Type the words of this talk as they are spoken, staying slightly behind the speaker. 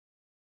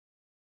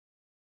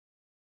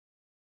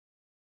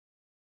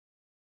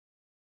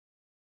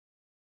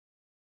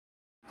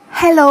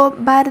Hello,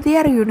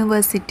 Bharathiar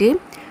University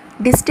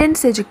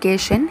Distance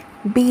Education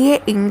BA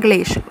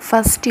English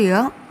First Year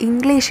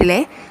ഇംഗ്ലീഷിലെ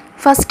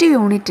first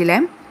യൂണിറ്റിലെ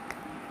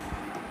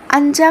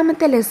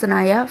അഞ്ചാമത്തെ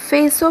ലെസണായ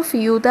face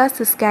of Judas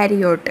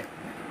ഇസ്കാരിയോട്ട്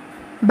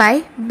by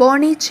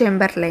Boney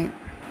ചെമ്പർലൈൻ.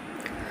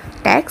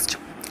 Text.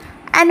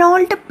 An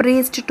old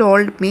priest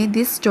told me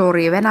this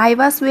story when I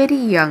was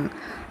very young.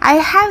 I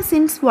have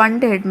since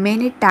wondered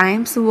many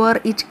times where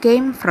it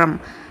came from.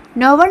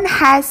 No one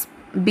has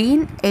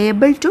been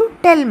able to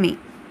tell me.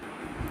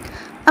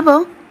 അപ്പോൾ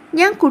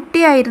ഞാൻ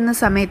കുട്ടിയായിരുന്ന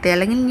സമയത്ത്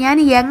അല്ലെങ്കിൽ ഞാൻ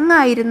young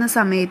ആയിരുന്ന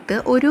സമയത്ത്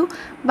ഒരു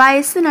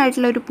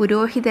വയസ്സനായിട്ടുള്ള ഒരു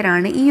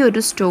പുരോഹിതനാണ് ഈ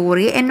ഒരു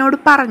സ്റ്റോറി എന്നോട്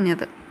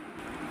പറഞ്ഞത്.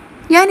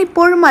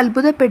 ഞാനിപ്പോഴും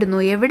അത്ഭുതപ്പെടുന്നു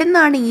എവിടെ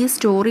നിന്നാണ് ഈ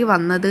സ്റ്റോറി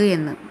വന്നത്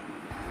എന്ന്.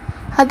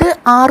 അത്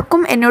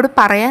ആർക്കും എന്നോട്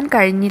പറയാൻ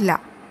കഴിഞ്ഞില്ല.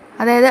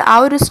 അതായത് ആ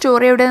ഒരു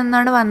സ്റ്റോറി എവിടെ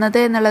നിന്നാണ്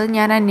വന്നത് എന്നുള്ളത്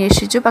ഞാൻ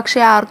അന്വേഷിച്ചു, പക്ഷേ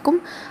ആർക്കും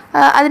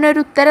അതിനൊരു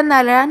ഉത്തരം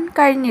നൽകാൻ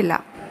കഴിഞ്ഞില്ല.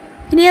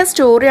 ഇനി ആ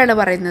സ്റ്റോറിയാണ്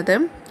പറയുന്നത്.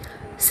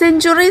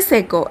 Centuries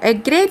ago, a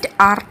great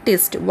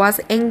artist was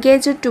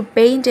engaged to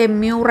paint a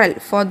mural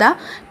for the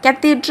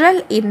cathedral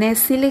in a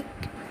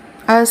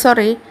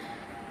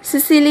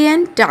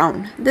Sicilian town.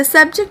 The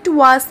subject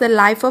was the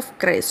life of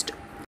Christ.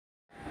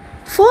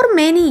 For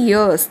many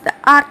years, the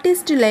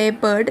artist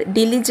labored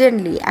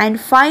diligently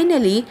and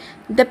finally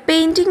the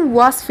painting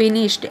was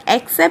finished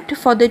except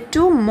for the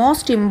two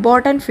most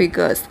important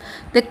figures,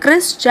 the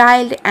Christ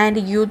child and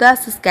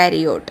Judas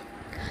Iscariot.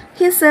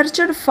 He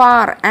searched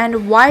far and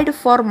wide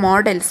for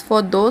models for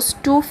those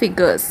two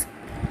figures.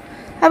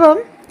 അപ്പം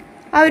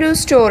ആ ഒരു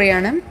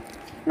സ്റ്റോറിയാണ്.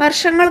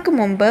 വർഷങ്ങൾക്ക്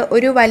മുമ്പ്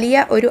ഒരു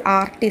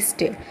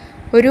artist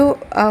ഒരു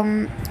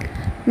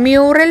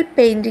mural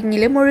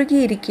പെയിൻറ്റിങ്ങിൽ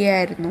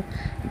മുഴുകിയിരിക്കുകയായിരുന്നു.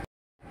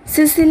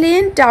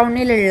 Sicilian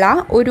ടൗണിലുള്ള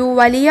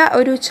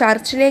ഒരു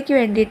ചർച്ചിലേക്ക്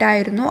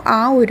വേണ്ടിയിട്ടായിരുന്നു ആ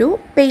ഒരു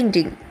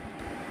പെയിൻറ്റിങ്.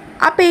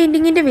 ആ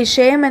പെയിൻറ്റിങ്ങിൻ്റെ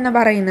വിഷയം എന്ന്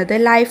പറയുന്നത്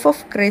ലൈഫ്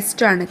ഓഫ്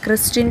ക്രിസ്റ്റ് ആണ്.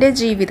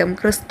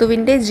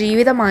 ക്രിസ്തുവിൻ്റെ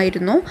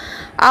ജീവിതമായിരുന്നു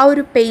ആ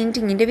ഒരു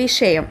പെയിൻറ്റിങ്ങിൻ്റെ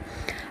വിഷയം.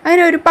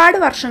 അങ്ങനെ ഒരുപാട്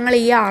വർഷങ്ങൾ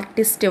ഈ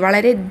ആർട്ടിസ്റ്റ്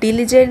വളരെ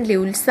ഡിലിജൻ്റ്ലി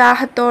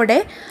ഉത്സാഹത്തോടെ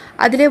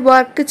അതിൽ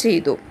വർക്ക്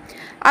ചെയ്തു.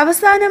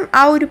 അവസാനം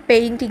ആ ഒരു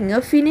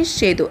പെയിൻറ്റിങ് ഫിനിഷ്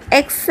ചെയ്തു,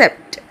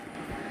 എക്സെപ്റ്റ്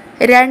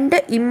രണ്ട്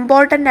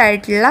ഇമ്പോർട്ടൻ്റ്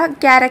ആയിട്ടുള്ള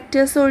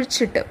ക്യാരക്ടേഴ്സ്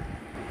ഒഴിച്ചിട്ട്.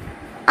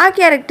 ആ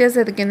ക്യാരക്ടേഴ്സ്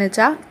ഏതൊക്കെയെന്ന്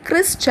വെച്ചാൽ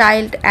ക്രിസ്റ്റ്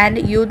ചൈൽഡ്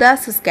ആൻഡ്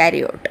യൂദാസ്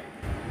ഇസ്കാരിയോട്ട്.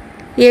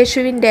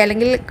 യേശുവിൻ്റെ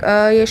അല്ലെങ്കിൽ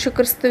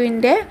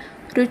യേശുക്രിസ്തുവിൻ്റെ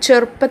ഒരു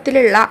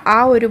ചെറുപ്പത്തിലുള്ള ആ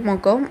ഒരു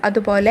മുഖവും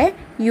അതുപോലെ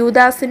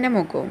യൂദാസിൻ്റെ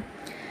മുഖവും.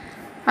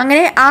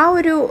 അങ്ങനെ ആ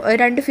ഒരു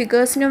രണ്ട്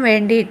ഫിഗേഴ്സിനും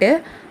വേണ്ടിയിട്ട്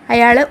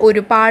അയാൾ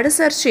ഒരുപാട്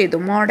സെർച്ച് ചെയ്തു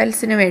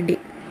മോഡൽസിന് വേണ്ടി.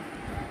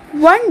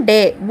 One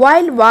day,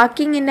 while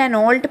walking in an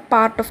old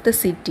part of the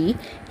city,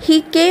 he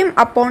came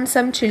upon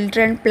some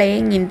children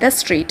playing in the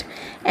street.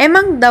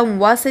 Among them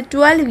was a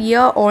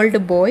 12-year-old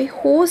boy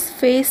whose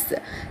face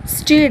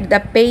stirred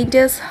the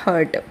painter's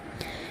heart.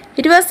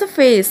 It was the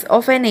face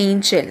of an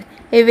angel,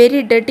 a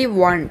very dirty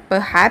one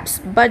perhaps,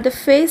 but the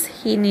face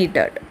he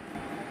needed.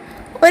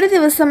 ഒരു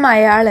ദിവസം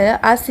അയാൾ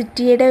ആ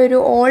സിറ്റിയുടെ ഒരു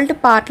old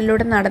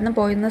പാർട്ടിലൂടെ നടന്നു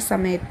പോയിരുന്ന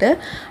സമയത്ത്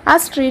ആ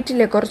സ്ട്രീറ്റിൽ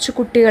കുറച്ച്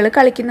കുട്ടികൾ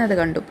കളിക്കുന്നത്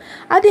കണ്ടു.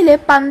 അതിൽ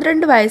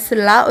 12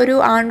 വയസ്സുള്ള ഒരു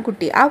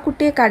ആൺകുട്ടി, ആ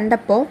കുട്ടിയെ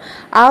കണ്ടപ്പോൾ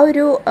ആ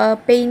ഒരു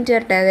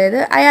പെയിൻറ്ററുടെ, അതായത്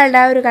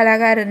അയാളുടെ ആ ഒരു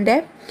കലാകാരൻ്റെ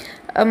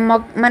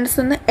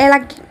മനസ്സൊന്ന്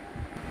ഇളകി.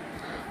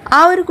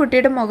 ആ ഒരു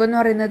കുട്ടിയുടെ മുഖം എന്ന്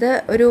പറയുന്നത്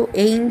ഒരു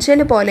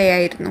ഏഞ്ചൽ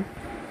പോലെയായിരുന്നു.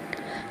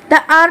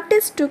 The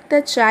artist took the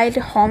child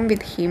home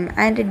with him,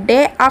 and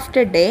day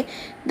after day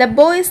the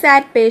boy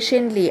sat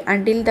patiently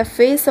until the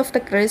face of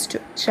the Christ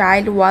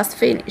child was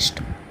finished.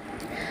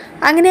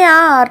 അങ്ങനെ ആ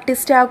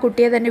ആർട്ടിസ്റ്റ് ആ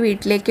കുട്ടിയെ തന്നെ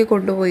വീട്ടിലേക്ക്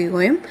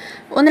കൊണ്ടുപോവുകയും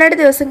 1-2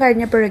 ദിവസം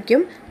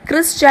കഴിഞ്ഞപ്പോഴേക്കും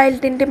ക്രിസ്റ്റ്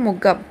ചൈൽഡിൻ്റെ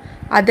മുഖം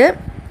അത്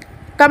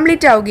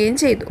കംപ്ലീറ്റ് ആവുകയും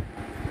ചെയ്തു.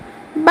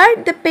 But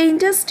the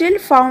painter still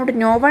found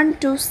no one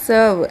to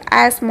serve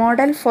as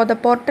model for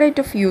the portrait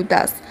of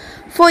Judas.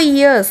 For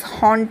years,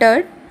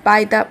 haunted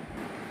by the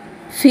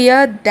fear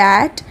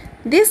that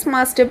this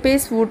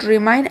masterpiece would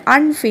remain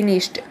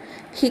unfinished,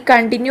 he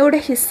continued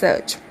his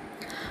search.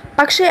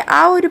 പക്ഷേ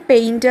ആ ഒരു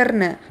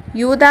പെയിൻറ്ററിന്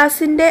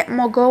യൂദാസിൻ്റെ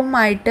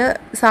മുഖവുമായിട്ട്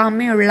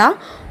സാമ്യമുള്ള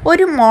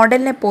ഒരു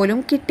മോഡലിനെ പോലും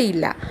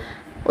കിട്ടിയില്ല.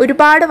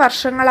 ഒരുപാട്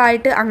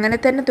വർഷങ്ങളായിട്ട് അങ്ങനെ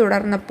തന്നെ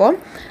തുടർന്നപ്പോൾ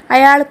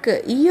അയാൾക്ക്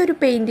ഈ ഒരു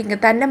പെയിൻറ്റിങ്,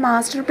 തൻ്റെ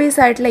മാസ്റ്റർ പീസ്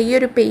ആയിട്ടുള്ള ഈ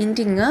ഒരു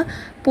പെയിൻറ്റിങ്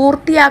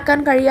പൂർത്തിയാക്കാൻ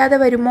കഴിയാതെ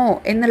വരുമോ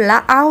എന്നുള്ള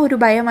ആ ഒരു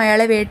ഭയം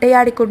അയാളെ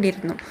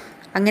വേട്ടയാടിക്കൊണ്ടിരുന്നു.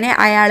 അങ്ങനെ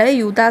അയാൾ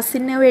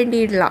യൂദാസിൻ്റെ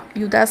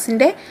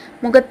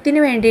മുഖത്തിന്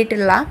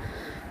വേണ്ടിയിട്ടുള്ള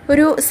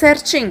ഒരു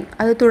സെർച്ചിങ്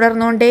അത്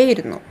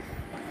തുടർന്നുകൊണ്ടേയിരുന്നു.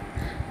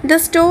 The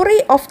story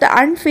of the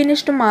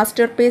unfinished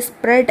masterpiece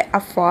spread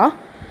afar,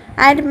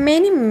 and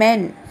many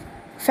men,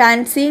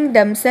 fancying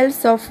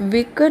themselves of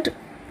wicked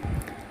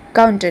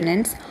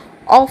countenance,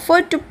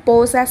 offered to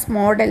pose as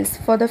models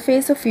for the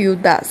face of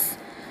Judas.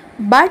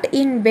 But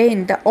in vain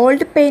the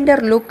old painter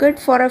looked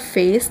for a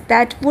face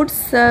that would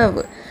serve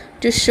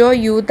to show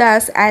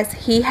Judas as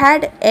he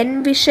had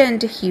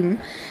envisioned him,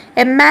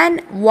 a man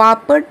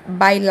warped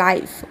by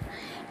life,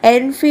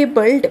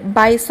 enfeebled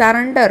by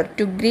surrender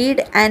to greed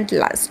and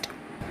lust.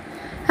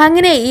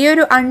 അങ്ങനെ ഈ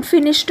ഒരു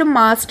unfinished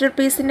master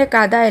പീസിൻ്റെ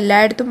കഥ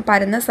എല്ലായിടത്തും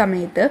പരന്ന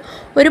സമയത്ത്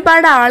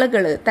ഒരുപാട്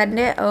ആളുകൾ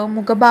തൻ്റെ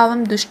മുഖഭാവം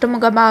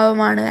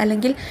ദുഷ്ടമുഖഭാവമാണ്,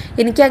 അല്ലെങ്കിൽ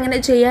എനിക്ക് അങ്ങനെ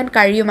ചെയ്യാൻ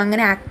കഴിയും,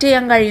 അങ്ങനെ ആക്ട്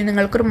ചെയ്യാൻ കഴിയും,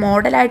 നിങ്ങൾക്കൊരു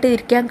മോഡലായിട്ട്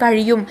ഇരിക്കാൻ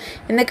കഴിയും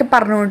എന്നൊക്കെ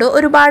പറഞ്ഞുകൊണ്ട്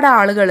ഒരുപാട്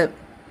ആളുകൾ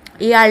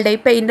ഇയാളുടെ ഈ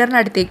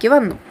പെയിൻറ്ററിനടുത്തേക്ക്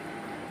വന്നു.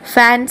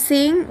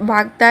 ഫാൻസിയിങ്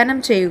വാഗ്ദാനം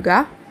ചെയ്യുക,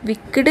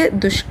 വിക്കഡ്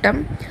ദുഷ്ടം,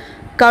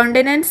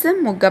 കൗണ്ടനൻസ്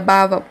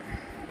മുഖഭാവം.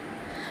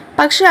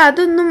 പക്ഷെ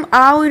അതൊന്നും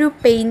ആ ഒരു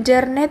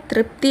പെയിൻറ്ററിനെ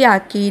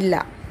തൃപ്തിയാക്കിയില്ല.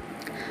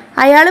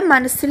 അയാൾ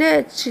മനസ്സിൽ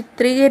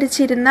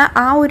ചിത്രീകരിച്ചിരുന്ന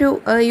ആ ഒരു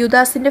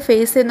യൂദാസിൻ്റെ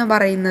ഫേസ് എന്ന്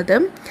പറയുന്നത്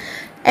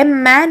a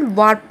man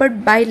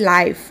വാർപ്പഡ് by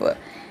life,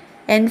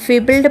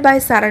 എൻഫീബിൾഡ് by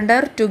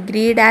surrender to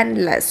greed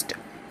and lust.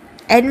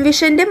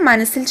 എൻവിഷൻ്റെ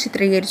മനസ്സിൽ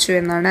ചിത്രീകരിച്ചു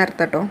എന്നാണ്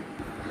അർത്ഥം കേട്ടോ.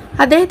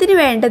 അദ്ദേഹത്തിന്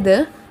വേണ്ടത്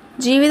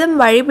ജീവിതം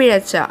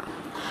വഴിപിഴച്ച,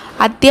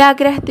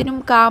 അത്യാഗ്രഹത്തിനും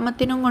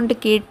കാമത്തിനും കൊണ്ട്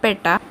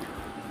കീഴ്പ്പെട്ട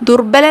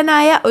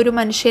ദുർബലനായ ഒരു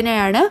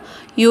മനുഷ്യനെയാണ്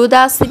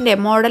യൂദാസിൻ്റെ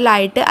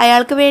മോഡലായിട്ട്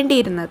അയാൾക്ക്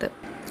വേണ്ടിയിരുന്നത്.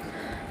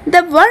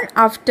 The one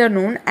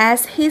afternoon,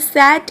 as he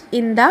sat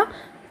in the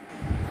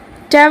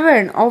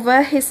tavern over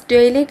his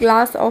daily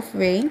glass of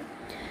wine,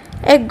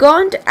 a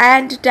gaunt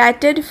and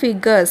tattered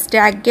figure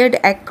staggered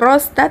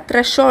across the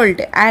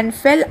threshold and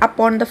fell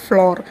upon the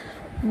floor.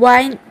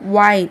 "Wine,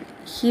 wine,"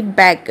 he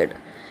begged.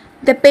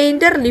 The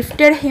painter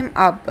lifted him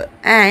up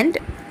and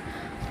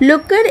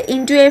looked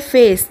into a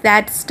face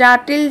that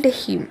startled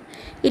him.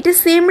 It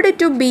seemed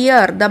to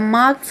bear the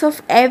marks of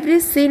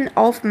every sin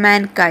of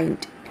mankind.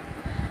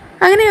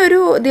 അങ്ങനെ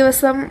ഒരു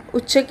ദിവസം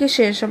ഉച്ചയ്ക്ക്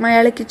ശേഷം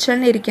അയാൾ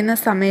കിച്ചണിൽ ഇരിക്കുന്ന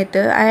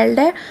സമയത്ത്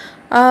അയാളുടെ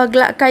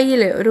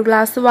കയ്യിൽ ഒരു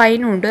ഗ്ലാസ്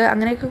വൈനുണ്ട്.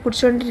 അങ്ങനെയൊക്കെ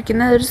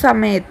കുടിച്ചുകൊണ്ടിരിക്കുന്ന ഒരു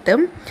സമയത്ത്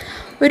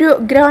ഒരു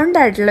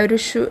ഗ്രൗണ്ടായിട്ടുള്ള ഒരു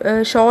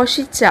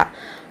ശോഷിച്ച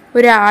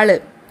ഒരാൾ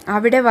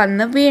അവിടെ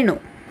വന്ന് വീണു.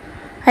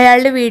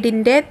 അയാളുടെ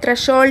വീടിൻ്റെ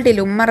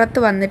ത്രഷോൾഡിൽ ഉമ്മറത്ത്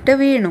വന്നിട്ട്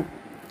വീണു.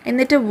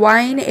 എന്നിട്ട്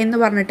വൈൻ എന്ന്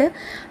പറഞ്ഞിട്ട്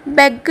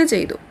ബെഗ്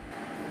ചെയ്തു.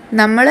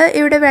 നമ്മൾ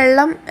ഇവിടെ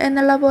വെള്ളം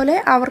എന്നുള്ള പോലെ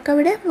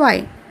അവർക്കവിടെ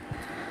വൈൻ.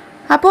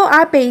 അപ്പോൾ ആ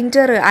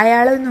പെയിൻറ്റർ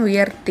അയാളെ ഒന്ന്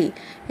ഉയർത്തി.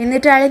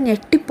 എന്നിട്ട് അയാൾ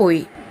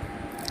ഞെട്ടിപ്പോയി,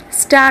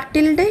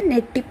 സ്റ്റാർട്ടിൽഡ്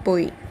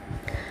ഞെട്ടിപ്പോയി.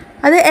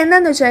 അത്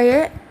എന്താണെന്ന് വെച്ചാൽ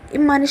ഈ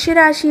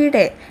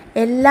മനുഷ്യരാശിയുടെ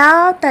എല്ലാ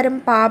തരം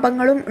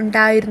പാപങ്ങളും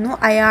ഉണ്ടായിരുന്നു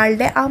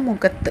അയാളുടെ ആ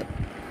മുഖത്ത്.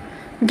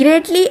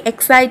 Greatly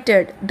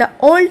excited, the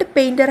old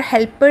painter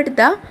helped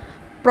the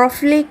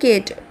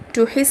പ്രൊഫ്ലിക്കേറ്റ്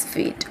to his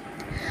feet.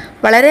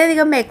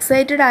 വളരെയധികം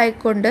എക്സൈറ്റഡ്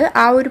ആയിക്കൊണ്ട്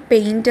ആ ഒരു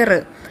പെയിൻറ്റർ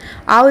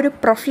ആ ഒരു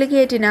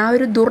പ്രൊഫ്ലിക്കേറ്റിന്, ആ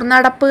ഒരു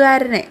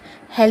ദുർനടപ്പുകാരനെ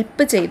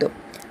ഹെൽപ്പ് ചെയ്തു.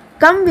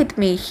 "Come with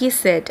me," he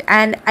said,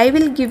 "and I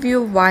will give you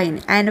wine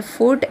and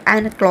food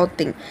and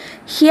clothing."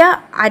 Here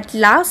at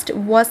last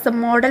was the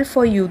model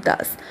for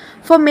Judas.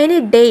 For many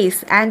days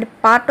and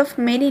part of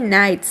many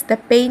nights the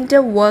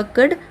painter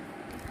worked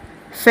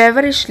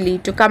feverishly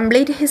to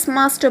complete his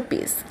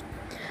masterpiece.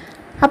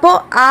 അപ്പോൾ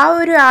ആ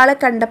ഒരു ആളെ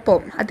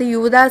കണ്ടപ്പോൾ അത്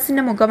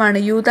യൂദാസിൻ്റെ മുഖമാണ്,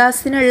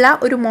 യൂദാസിനുള്ള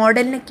ഒരു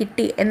മോഡലിനെ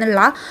കിട്ടി എന്നുള്ള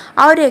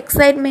ആ ഒരു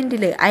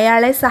എക്സൈറ്റ്മെൻറ്റിൽ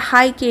അയാളെ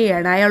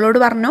സഹായിക്കുകയാണ്. അയാളോട്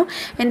പറഞ്ഞു,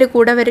 എൻ്റെ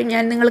കൂടെ വരും,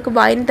 ഞാൻ നിങ്ങൾക്ക്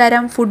വൈൻ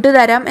തരാം, ഫുഡ്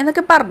തരാം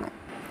എന്നൊക്കെ പറഞ്ഞു.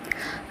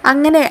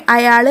 അങ്ങനെ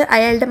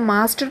അയാളുടെ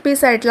മാസ്റ്റർ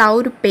പീസ് ആയിട്ടുള്ള ആ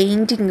ഒരു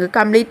പെയിൻറ്റിങ്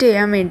കംപ്ലീറ്റ്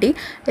ചെയ്യാൻ വേണ്ടി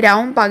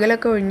രാവും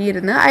പകലൊക്കെ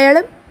ഒഴിഞ്ഞിരുന്ന് അയാൾ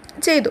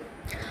ചെയ്തു.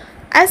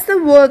 As the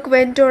work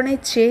went on, a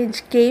change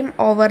came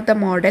over the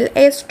model.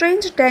 A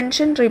strange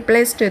tension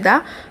replaced the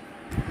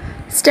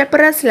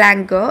steperous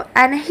languor,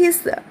 and his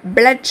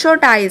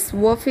bloodshot eyes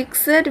were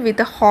fixed with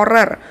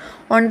horror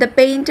on the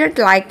painted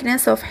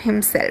likeness of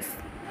himself.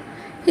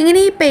 ഇങ്ങനെ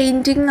ഈ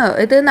painting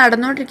ഇത്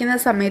നടന്നുകൊണ്ടിരിക്കുന്ന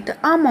സമയത്ത്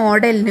ആ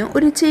മോഡലിന്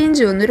ഒരു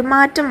change വന്നു, ഒരു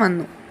മാറ്റം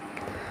വന്നു.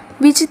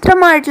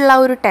 വിചിത്രമായിട്ടുള്ള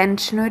ഒരു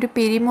ടെൻഷൻ, ഒരു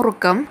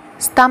പിരിമുറുക്കം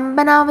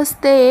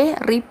സ്തംഭനാവസ്ഥയെ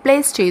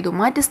റീപ്ലേസ് ചെയ്തു,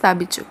 മാറ്റി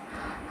സ്ഥാപിച്ചു.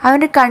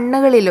 അവൻ്റെ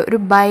കണ്ണുകളിൽ ഒരു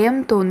ഭയം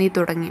തോന്നി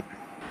തുടങ്ങി.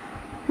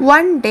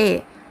 One day,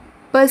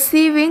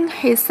 perceiving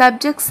his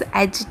subject's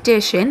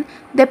agitation,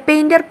 the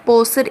painter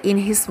paused in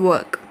his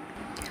work.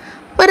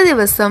 ഒരു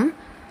ദിവസം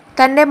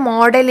തൻ്റെ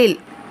മോഡലിൽ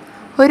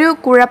ഒരു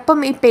കുഴപ്പം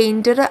ഈ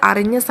പെയിൻറ്റർ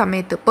അറിഞ്ഞ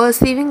സമയത്ത്,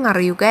 പെർസീവിങ്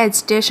അറിയുക,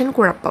 അജിറ്റേഷൻ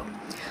കുഴപ്പം.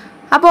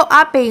 അപ്പോൾ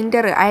ആ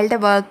പെയിൻറ്റർ അയാളുടെ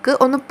വർക്ക്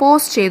ഒന്ന്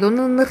പോസ് ചെയ്തു,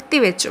 ഒന്ന്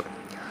നിർത്തിവെച്ചു.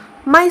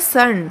 "My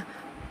son,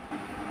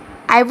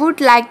 I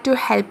would like to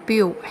help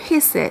you," he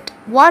said.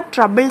 "What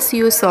troubles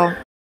you so?"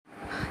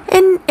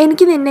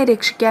 എനിക്ക് നിന്നെ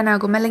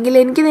രക്ഷിക്കാനാകും, അല്ലെങ്കിൽ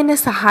എനിക്ക് നിന്നെ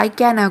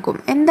സഹായിക്കാനാകും.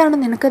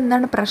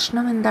 എന്താണ്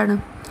പ്രശ്നം എന്താണ്?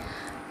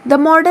 The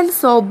model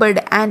sobered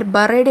and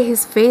buried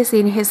his face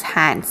in his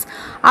hands.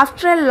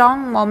 After a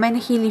long moment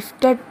he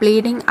lifted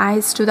pleading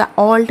eyes to the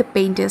old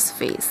painter's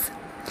face.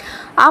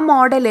 ആ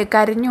മോഡൽ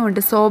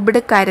കരഞ്ഞുകൊണ്ട്,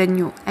 സോബഡ്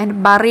കരഞ്ഞു, ആൻഡ്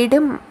ബറീഡ്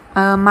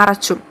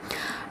മറച്ചു,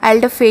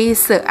 അയാളുടെ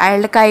ഫേസ്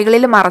അയാളുടെ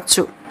കൈകളിൽ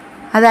മറച്ചു.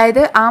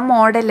 അതായത് ആ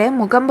മോഡല്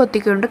മുഖം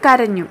പൊത്തിക്കൊണ്ട്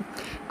കരഞ്ഞു.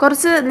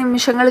 കുറച്ച്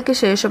നിമിഷങ്ങൾക്ക്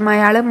ശേഷം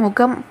അയാൾ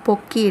മുഖം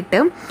പൊക്കിയിട്ട്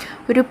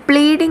ഒരു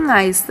പ്ലീഡിങ്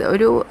ഐസ്,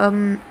 ഒരു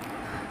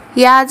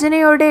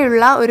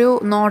യാചനയോടെയുള്ള ഒരു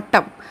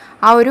നോട്ടം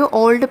ആ ഒരു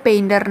ഓൾഡ്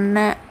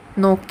പെയിൻറ്ററിനെ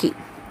നോക്കി.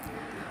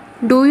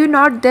 "Do you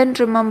not then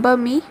remember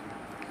me?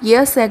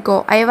 Years ago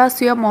I was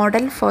your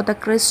model for the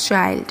Christ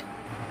child."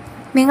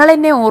 നിങ്ങൾ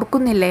എന്നെ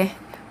ഓർക്കുന്നില്ലേ?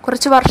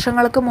 കുറച്ച്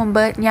വർഷങ്ങൾക്ക്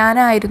മുമ്പ്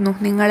ഞാനായിരുന്നു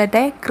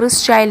നിങ്ങളുടെ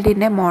ക്രിസ്റ്റ്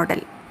ചൈൽഡിൻ്റെ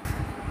മോഡൽ.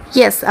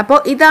 യെസ്, അപ്പോൾ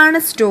ഇതാണ്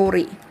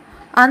സ്റ്റോറി.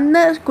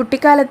 അന്ന്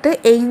കുട്ടിക്കാലത്ത്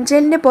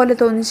ഏഞ്ചലിനെ പോലെ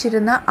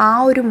തോന്നിച്ചിരുന്ന ആ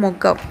ഒരു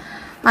മുഖം,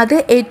 അത്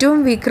ഏറ്റവും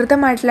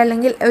വികൃതമായിട്ടുള്ള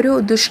അല്ലെങ്കിൽ ഒരു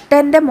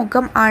ദുഷ്ടൻ്റെ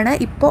മുഖം ആണ്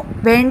ഇപ്പോൾ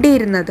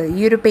വേണ്ടിയിരുന്നത്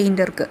ഈ ഒരു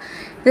പെയിൻറ്റർക്ക്.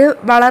 ഇത്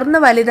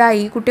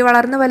കുട്ടി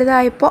വളർന്ന്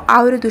വലുതായപ്പോൾ ആ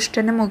ഒരു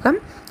ദുഷ്ടൻ്റെ മുഖം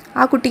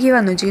ആ കുട്ടിക്ക്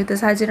വന്നു, ജീവിത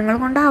സാഹചര്യങ്ങൾ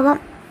കൊണ്ടാവാം.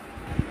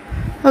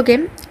 Okay,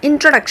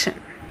 introduction.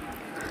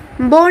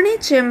 Bonnie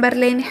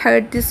Chamberlain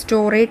heard this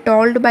story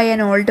told by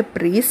an old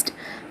priest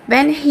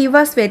when he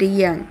was very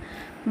young,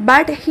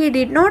 but he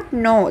did not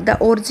know the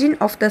origin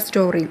of the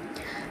story.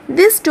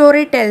 This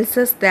story tells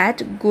us that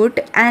good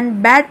and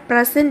bad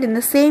present in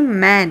the same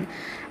man,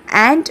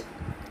 and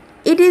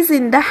it is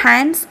in the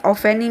hands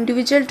of an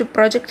individual to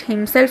project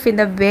himself in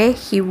the way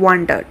he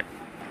wanted.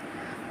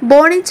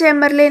 Boney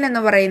Chamberlain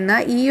എന്ന് പറയുന്ന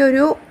ഈ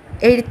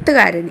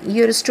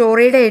ഒരു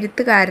സ്റ്റോറിയുടെ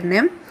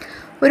എഴുത്തുകാരന്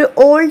ഒരു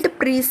old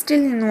പ്രീസ്റ്റിൽ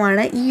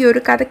നിന്നുമാണ് ഈ ഒരു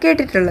കഥ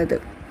കേട്ടിട്ടുള്ളത്.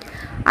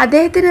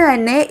 അദ്ദേഹത്തിന്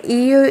തന്നെ ഈ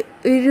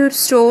ഒരു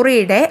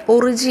സ്റ്റോറിയുടെ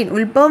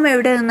ഉത്ഭവം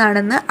എവിടെ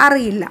നിന്നാണെന്ന്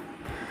അറിയില്ല.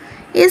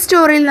 ഈ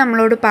സ്റ്റോറിയിൽ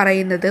നമ്മളോട്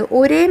പറയുന്നത്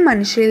ഒരേ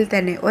മനുഷ്യരിൽ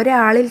തന്നെ,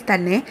 ഒരാളിൽ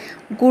തന്നെ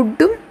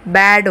ഗുഡും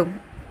ബാഡും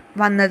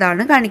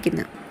വന്നതാണ്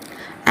കാണിക്കുന്നത്.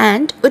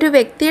 ആൻഡ് ഒരു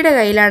വ്യക്തിയുടെ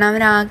കയ്യിലാണ്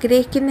അവൻ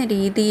ആഗ്രഹിക്കുന്ന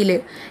രീതിയിൽ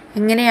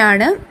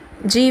എങ്ങനെയാണ്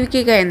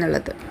ജീവിക്കുക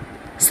എന്നുള്ളത്.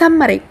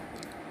 Summary.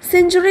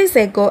 Centuries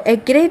ago, a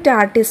great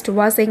artist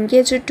was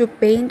engaged to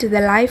paint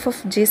the life of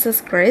Jesus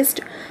Christ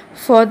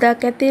for the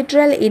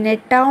cathedral in a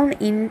town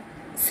in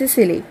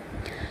Sicily.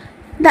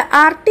 The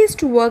artist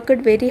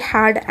worked very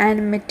hard and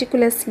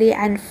meticulously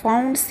and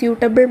found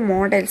suitable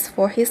models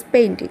for his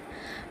painting.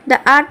 The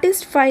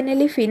artist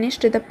finally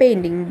finished the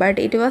painting,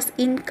 but it was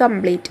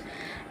incomplete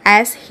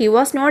as he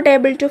was not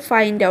able to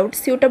find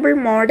out suitable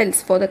models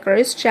for the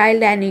Christ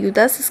child and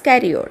Judas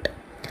Iscariot.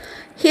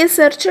 He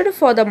searched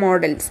for the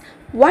models.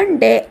 One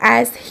day,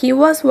 as he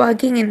was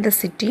walking in the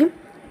city,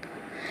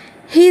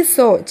 he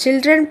saw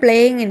children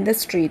playing in the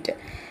street.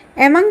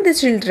 Among the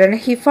children,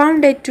 he found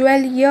a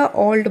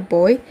 12-year-old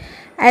boy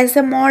as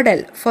a model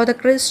for the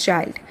Christ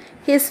child.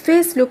 His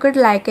face looked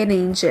like an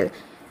angel.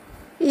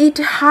 It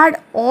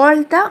had all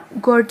the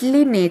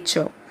godly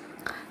nature.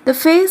 The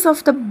face of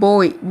the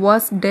boy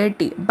was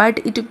dirty,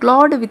 but it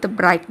glowed with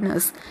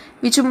brightness,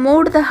 which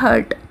moved the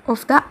heart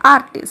of the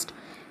artist.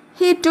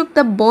 He took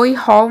the boy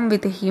home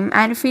with him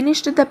and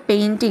finished the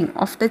painting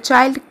of the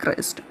child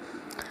Christ.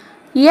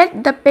 Yet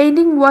the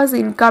painting was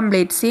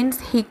incomplete since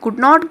he could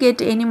not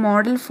get any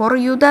model for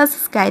Judas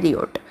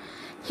Iscariot.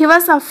 He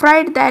was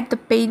afraid that the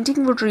painting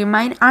would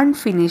remain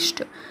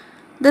unfinished.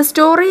 The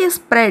story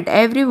spread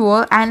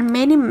everywhere and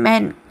many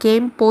men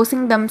came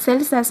posing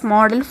themselves as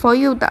model for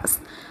Judas.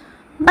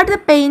 But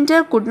the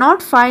painter could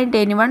not find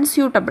anyone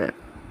suitable.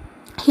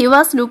 He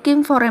was looking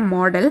for a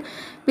model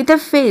with a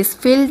face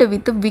filled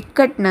with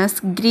wickedness,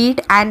 greed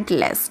and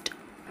lust.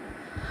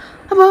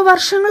 അപ്പോൾ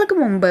വർഷങ്ങൾക്ക്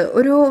മുമ്പ്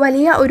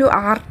ഒരു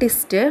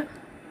artist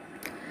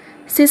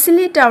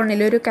Cicily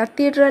ടൗണിൽ ഒരു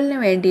കത്തീഡ്രലിന്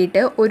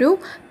വേണ്ടിയിട്ട് ഒരു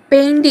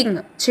painting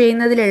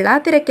ചെയ്യുന്നതിലുള്ള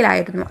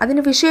തിരക്കിലായിരുന്നു.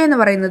 അതിന് വിഷയം എന്ന്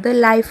പറയുന്നത്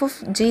ലൈഫ് ഓഫ്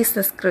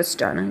ജീസസ്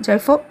ക്രിസ്റ്റ് ആണ്,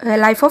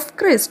 ലൈഫ് ഓഫ്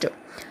ക്രിസ്റ്റ്.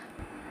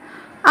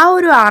 ആ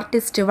ഒരു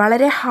ആർട്ടിസ്റ്റ്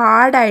വളരെ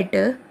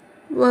ഹാർഡായിട്ട്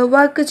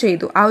വർക്ക്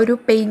ചെയ്തു ആ ഒരു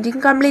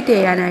പെയിൻറ്റിങ് കംപ്ലീറ്റ്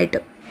ചെയ്യാനായിട്ട്.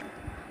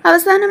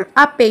 അവസാനം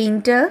ആ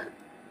പെയിൻറ്റർ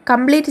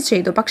കംപ്ലീറ്റ്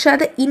ചെയ്തു, പക്ഷെ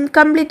അത്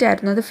ഇൻകംപ്ലീറ്റ്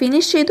ആയിരുന്നു. അത്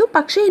ഫിനിഷ് ചെയ്തു,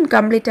 പക്ഷേ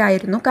ഇൻകംപ്ലീറ്റ്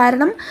ആയിരുന്നു.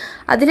 കാരണം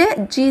അതിൽ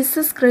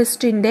ജീസസ്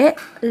ക്രിസ്റ്റിൻ്റെ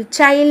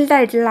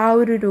ചൈൽഡായിട്ടുള്ള ആ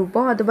ഒരു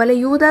രൂപം, അതുപോലെ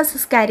യൂദാസ്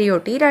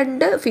ഇസ്കാരിയോട്ട്, ഈ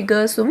രണ്ട്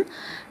ഫിഗേഴ്സും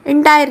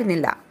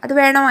ഉണ്ടായിരുന്നില്ല. അത്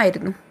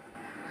വേണമായിരുന്നു.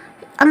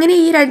 അങ്ങനെ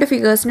ഈ രണ്ട്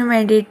ഫിഗേഴ്സിനും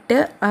വേണ്ടിയിട്ട്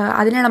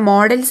അതിനുള്ള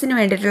മോഡൽസിന്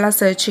വേണ്ടിയിട്ടുള്ള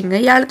സെർച്ചിങ്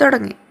ഇയാൾ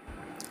തുടങ്ങി.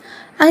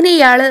 അങ്ങനെ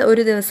ഇയാൾ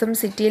ഒരു ദിവസം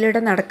സിറ്റിയിലൂടെ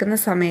നടക്കുന്ന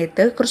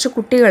സമയത്ത് കുറച്ച്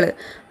കുട്ടികൾ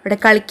അവിടെ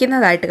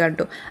കളിക്കുന്നതായിട്ട്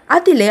കണ്ടു.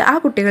 ആ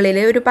കുട്ടികളിൽ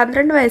ഒരു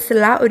 12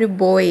 വയസ്സുള്ള ഒരു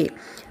ബോയെ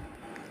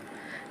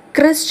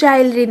ക്രിസ്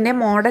ചൈൽഡിൻ്റെ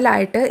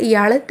മോഡലായിട്ട്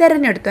ഇയാൾ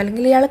തിരഞ്ഞെടുത്തു,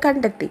 അല്ലെങ്കിൽ ഇയാൾ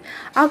കണ്ടെത്തി.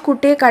 ആ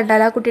കുട്ടിയെ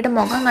കണ്ടാൽ, ആ കുട്ടിയുടെ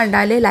മുഖം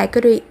കണ്ടാൽ ലൈക്ക്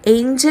ഒരു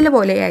ഏഞ്ചൽ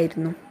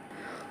പോലെയായിരുന്നു.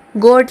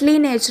 ഗോഡ്ലി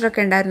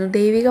നേച്ചറൊക്കെ ഉണ്ടായിരുന്നു,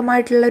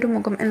 ദൈവികമായിട്ടുള്ളൊരു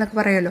മുഖം എന്നൊക്കെ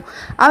പറയുമല്ലോ,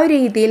 ആ ഒരു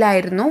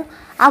രീതിയിലായിരുന്നു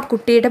ആ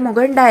കുട്ടിയുടെ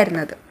മുഖം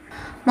ഉണ്ടായിരുന്നത്.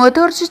 മുഖത്ത്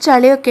കുറച്ച്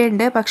ചളിയൊക്കെ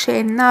ഉണ്ട്, പക്ഷേ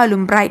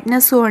എന്നാലും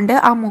ബ്രൈറ്റ്നെസ് കൊണ്ട്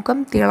ആ മുഖം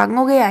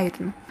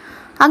തിളങ്ങുകയായിരുന്നു.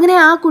 അങ്ങനെ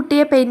ആ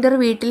കുട്ടിയെ പെയിൻറ്റർ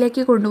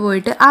വീട്ടിലേക്ക്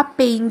കൊണ്ടുപോയിട്ട് ആ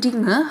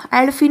പെയിൻറ്റിങ്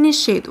അയാൾ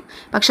ഫിനിഷ് ചെയ്തു.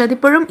 പക്ഷെ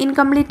അതിപ്പോഴും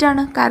ഇൻകംപ്ലീറ്റ്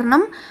ആണ്,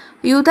 കാരണം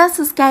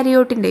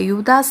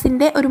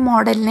യൂദാസിൻ്റെ ഒരു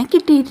മോഡലിനെ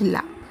കിട്ടിയിട്ടില്ല.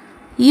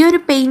 ഈ ഒരു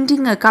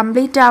പെയിൻറ്റിങ്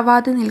കംപ്ലീറ്റ്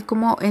ആവാതെ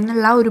നിൽക്കുമോ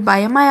എന്നുള്ള ഒരു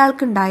ഭയം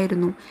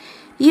അയാൾക്കുണ്ടായിരുന്നു.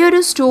 ഈ ഒരു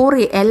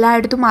സ്റ്റോറി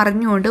എല്ലായിടത്തും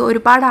അറിഞ്ഞുകൊണ്ട്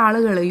ഒരുപാട്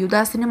ആളുകൾ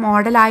യൂദാസിന്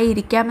മോഡലായി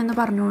ഇരിക്കാമെന്ന്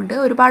പറഞ്ഞുകൊണ്ട്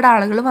ഒരുപാട്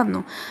ആളുകൾ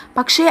വന്നു.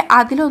 പക്ഷേ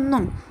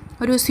അതിലൊന്നും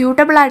ഒരു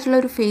സ്യൂട്ടബിൾ ആയിട്ടുള്ള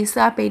ഒരു ഫേസ്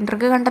ആ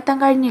പെയിൻറ്റർക്ക് കണ്ടെത്താൻ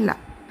കഴിഞ്ഞില്ല.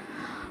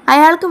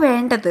 അയാൾക്ക്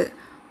വേണ്ടത്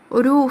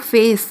ഒരു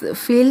face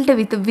filled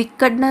with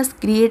wickedness,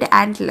 greed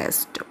and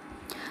lust.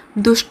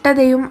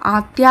 ദുഷ്ടതയും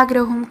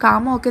അത്യാഗ്രഹവും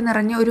കാമവും ഒക്കെ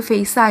നിറഞ്ഞ ഒരു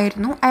ഫേസ്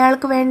ആയിരുന്നു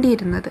അയാൾക്ക്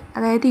വേണ്ടിയിരുന്നത്,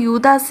 അതായത്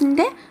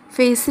യൂദാസിൻ്റെ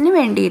ഫേസിന്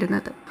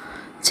വേണ്ടിയിരുന്നത്.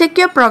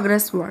 Check your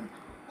progress 1.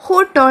 Who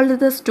told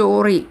the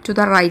story to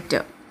the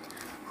writer?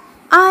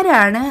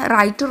 ആരാണ്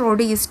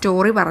റൈറ്ററോട് ഈ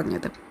സ്റ്റോറി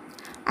പറഞ്ഞത്?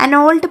 An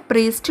old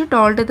priest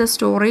told the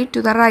story to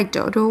the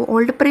writer. ഒരു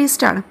ഓൾഡ്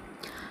പ്രീസ്റ്റ് ആണ്.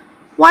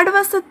 What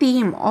was the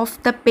theme of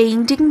the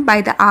painting by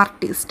the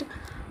artist?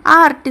 ആ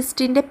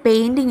ആർട്ടിസ്റ്റിൻ്റെ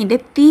പെയിൻറ്റിങ്ങിൻ്റെ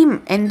theme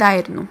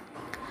എന്തായിരുന്നു?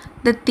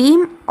 The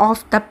theme of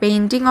the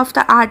painting of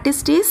the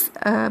artist is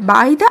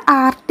by the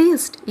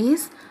artist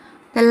is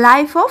the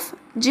life of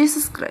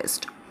Jesus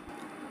Christ.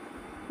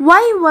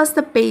 Why was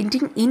the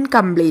painting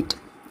incomplete?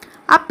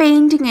 ആ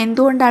painting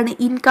എന്തുകൊണ്ടാണ്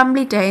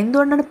incomplete ആയത്,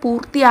 എന്തുകൊണ്ടാണ്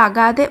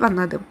പൂർത്തിയാകാതെ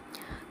വന്നത്?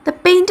 The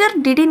painter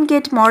didn't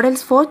get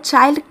models for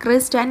child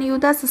Christ and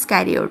Judas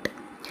Iscariot.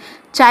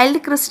 Child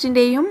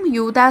ക്രിസ്റ്റിൻ്റെയും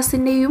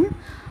യൂദാസിൻ്റെയും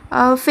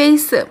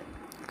face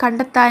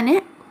കണ്ടെത്താൻ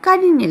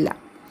കഴിഞ്ഞില്ല.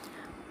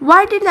 Why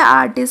did the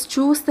artist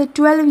choose the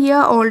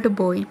 12-year-old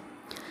boy?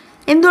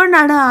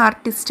 എന്തുകൊണ്ടാണ് ആ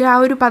artist ആ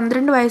ഒരു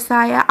 12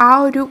 വയസ്സായ ആ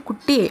ഒരു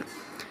കുട്ടിയെ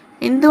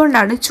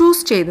എന്തുകൊണ്ടാണ്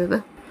ചൂസ് ചെയ്തത്?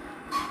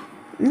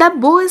 The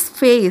boy's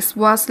face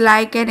was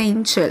like an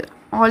angel,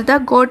 all the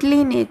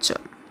godly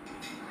nature.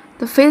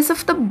 The face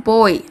of the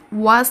boy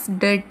was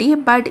dirty,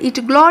 but it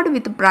glowed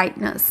with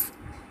brightness.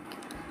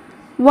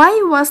 Why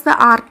was the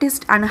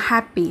artist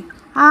unhappy?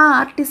 ആ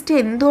ആർട്ടിസ്റ്റ്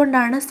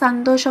എന്തുകൊണ്ടാണ്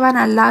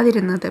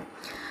സന്തോഷവാനല്ലാതിരുന്നത്?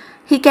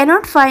 He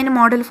cannot find a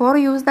model for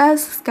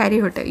Judas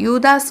Iscariot.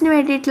 യൂദാസിന്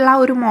വേണ്ടിയിട്ടുള്ള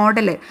ഒരു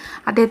model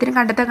അദ്ദേഹത്തിന്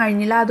കണ്ടെത്താൻ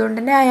കഴിഞ്ഞില്ല. അതുകൊണ്ട്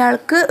തന്നെ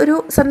അയാൾക്ക് ഒരു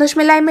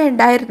സന്തോഷമില്ലായ്മ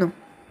ഉണ്ടായിരുന്നു.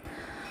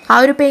 ആ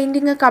ഒരു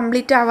പെയിൻറ്റിങ്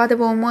കംപ്ലീറ്റ് ആവാതെ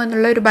പോകുമോ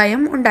എന്നുള്ള ഒരു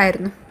ഭയം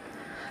ഉണ്ടായിരുന്നു.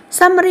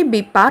 Summary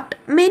B part.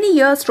 Many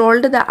years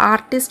old, the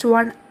artist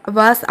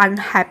was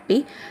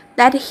unhappy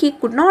that he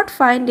could not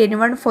find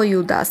anyone for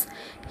Judas.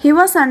 He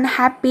was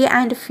unhappy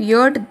and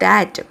feared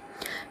that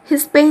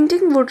his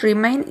painting would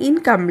remain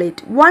incomplete.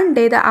 One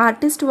day the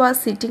artist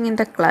was sitting in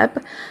the club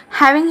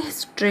having his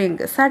drink.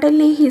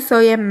 Suddenly he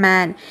saw a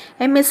man,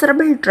 a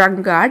miserable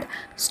drunkard,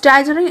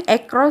 staggering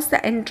across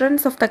the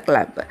entrance of the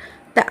club.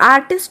 The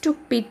artist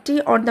took pity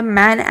on the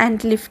man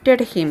and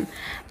lifted him,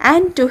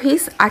 and to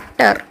his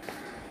utter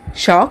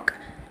shock,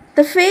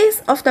 the face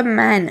of the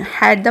man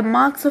had the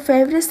marks of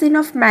every sin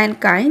of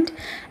mankind,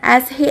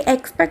 as he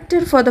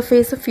expected for the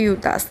face of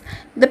Judas.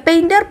 The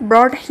painter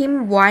brought him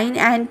wine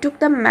and took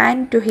the man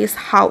to his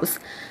house.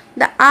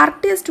 The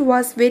artist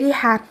was very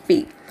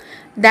happy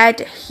that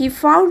he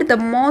found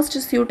the most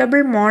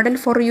suitable model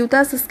for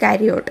Judas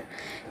Iscariot.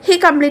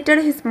 He completed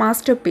his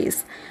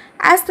masterpiece.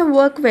 As the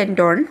work went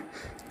on,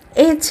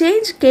 a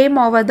change came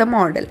over the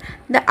model.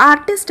 The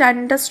artist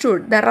understood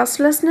the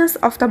restlessness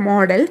of the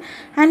model,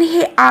 and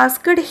he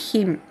asked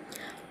him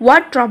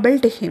what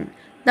troubled him.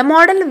 The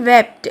model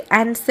wept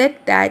and said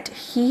that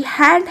he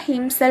had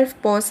himself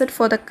posed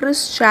for the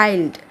Christ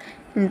child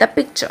in the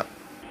picture.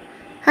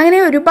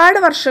 അങ്ങനെ ഒരുപാട്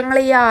വർഷങ്ങൾ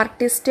ഈ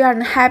artist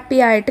unhappy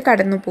ആയിട്ട്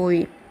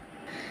കടന്നുപോയി.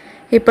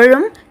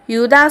 ഇപ്പോഴും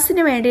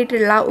യൂദാസിന്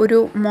വേണ്ടിയിട്ടുള്ള ഒരു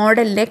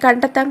മോഡലിനെ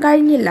കണ്ടെത്താൻ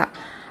കഴിഞ്ഞില്ല.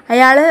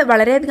 അയാൾ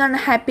വളരെയധികം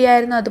അൺഹാപ്പി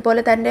ആയിരുന്നു.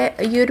 അതുപോലെ തന്നെ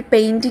ഈ ഒരു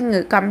പെയിൻറ്റിങ്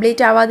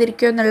കംപ്ലീറ്റ്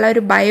ആവാതിരിക്കുമോ എന്നുള്ള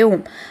ഒരു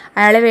ഭയവും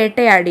അയാളെ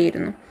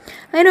വേട്ടയാടിയിരുന്നു.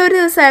 അങ്ങനെ ഒരു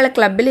ദിവസം അയാൾ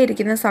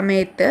ക്ലബ്ബിലിരിക്കുന്ന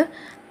സമയത്ത്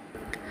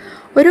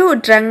ഒരു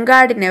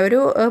ഡ്രങ്കാർഡിനെ,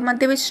 ഒരു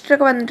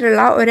മദ്യപിച്ചിട്ടൊക്കെ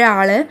വന്നിട്ടുള്ള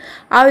ഒരാൾ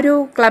ആ ഒരു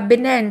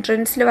ക്ലബിൻ്റെ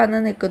എൻട്രൻസിൽ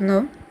വന്ന് നിൽക്കുന്നു,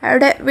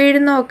 അവിടെ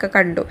വീഴുന്നതൊക്കെ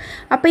കണ്ടു.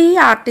 അപ്പോൾ ഈ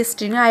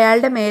ആർട്ടിസ്റ്റിന്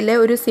അയാളുടെ മേലെ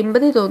ഒരു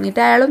സിമ്പതി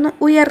തോന്നിയിട്ട് അയാളൊന്ന്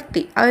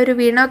ഉയർത്തി. ആ ഒരു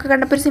വീണൊക്കെ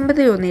കണ്ടപ്പോൾ ഒരു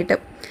സിമ്പതി തോന്നിയിട്ട്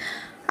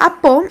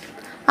അപ്പോൾ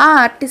ആ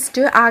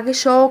ആർട്ടിസ്റ്റ് ആകെ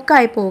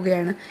ഷോക്കായി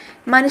പോവുകയാണ്.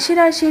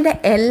 മനുഷ്യരാശിയുടെ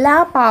എല്ലാ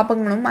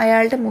പാപങ്ങളും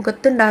അയാളുടെ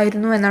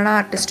മുഖത്തുണ്ടായിരുന്നു എന്നാണ്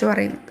ആർട്ടിസ്റ്റ്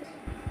പറയുന്നത്.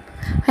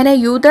 അങ്ങനെ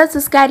യൂദാസ്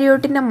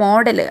ഇസ്കാരിയോട്ടിൻ്റെ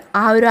മോഡൽ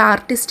ആ ഒരു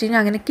ആർട്ടിസ്റ്റിന്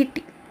അങ്ങനെ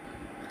കിട്ടി.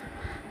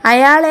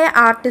 അയാളെ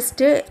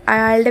ആർട്ടിസ്റ്റ്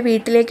അയാളുടെ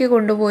വീട്ടിലേക്ക്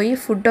കൊണ്ടുപോയി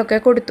ഫുഡൊക്കെ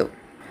കൊടുത്തു.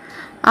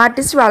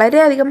 ആർട്ടിസ്റ്റ്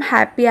വളരെയധികം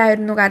ഹാപ്പി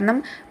ആയിരുന്നു. കാരണം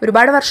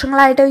ഒരുപാട്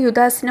വർഷങ്ങളായിട്ട്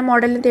യൂദാസിൻ്റെ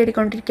മോഡലിന്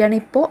തേടിക്കൊണ്ടിരിക്കുകയാണ്,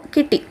 ഇപ്പോൾ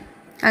കിട്ടി.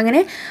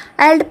 അങ്ങനെ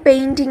അയാളുടെ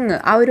പെയിൻറ്റിങ്,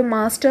 ആ ഒരു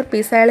മാസ്റ്റർ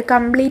പീസ് അയാൾ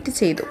കംപ്ലീറ്റ്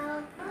ചെയ്തു.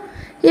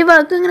 ഈ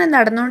വർക്ക് ഇങ്ങനെ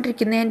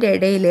നടന്നുകൊണ്ടിരിക്കുന്നതിൻ്റെ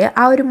ഇടയിൽ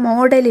ആ ഒരു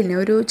മോഡലിന്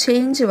ഒരു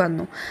ചേഞ്ച്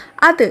വന്നു.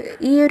 അത്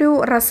ഈ ഒരു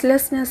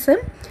റെസ്റ്റ്ലെസ്നെസ്,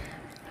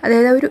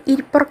 അതായത് ഒരു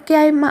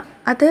ഇരിപ്പുറക്കായ്മ,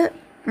 അത്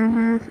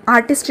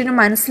ആർട്ടിസ്റ്റിന്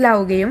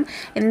മനസ്സിലാവുകയും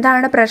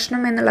എന്താണ്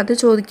പ്രശ്നം എന്നുള്ളത്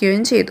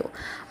ചോദിക്കുകയും ചെയ്തു.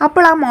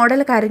 അപ്പോൾ ആ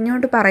മോഡൽ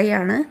കരഞ്ഞുകൊണ്ട്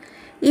പറയുകയാണ്,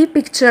 ഈ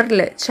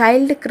പിക്ചറിൽ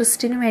ചൈൽഡ്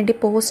ക്രിസ്റ്റിന് വേണ്ടി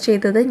പോസ്റ്റ്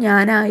ചെയ്തത്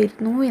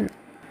ഞാനായിരുന്നു എന്ന്.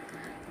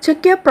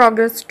 Check your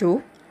progress to.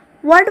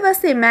 What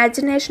was the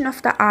imagination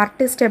of the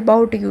artist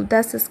about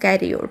യൂദാസ്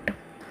ഇസ്കാരിയോട്ട്?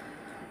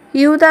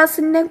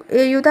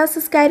 യൂദാസ്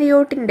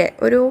ഇസ്കാരിയോട്ടിൻ്റെ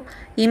ഒരു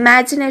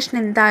ഇമാജിനേഷൻ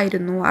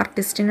എന്തായിരുന്നു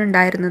ആർട്ടിസ്റ്റിന്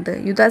ഉണ്ടായിരുന്നത്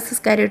യൂദാസ്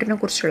ഇസ്കാരിയോട്ടിനെ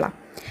കുറിച്ചുള്ള?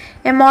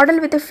 A model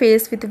with a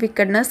face with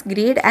wickedness,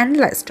 greed and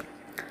lust.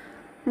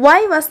 Why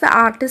was the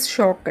artist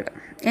shocked?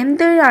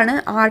 എന്തിനാണ്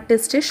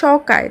artist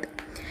ഷോക്കായത്?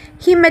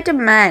 He met a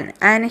man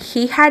and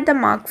he had the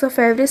marks of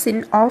every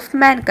sin of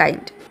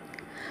mankind.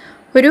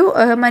 ഒരു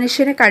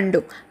മനുഷ്യനെ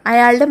കണ്ടു,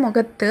 അയാളുടെ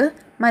മുഖത്ത്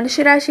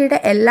മനുഷ്യരാശിയുടെ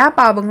എല്ലാ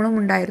പാപങ്ങളും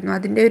ഉണ്ടായിരുന്നു,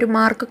 അതിൻ്റെ ഒരു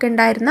മാർക്കൊക്കെ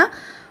ഉണ്ടായിരുന്ന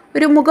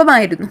ഒരു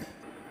മുഖമായിരുന്നു.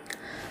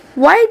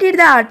 Why did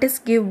the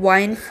artist give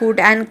wine,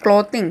 food and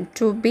clothing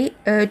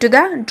to the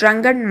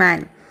drunken മാൻ?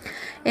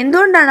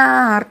 എന്തുകൊണ്ടാണ് ആ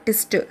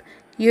ആർട്ടിസ്റ്റ്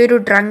ഈ ഒരു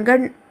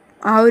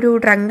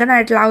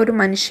ഡ്രങ്കണായിട്ടുള്ള ആ ഒരു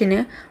മനുഷ്യന്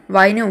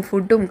വൈനും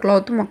ഫുഡും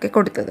ക്ലോത്തും ഒക്കെ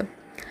കൊടുത്തത്?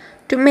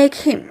 To make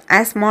him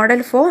as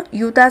model four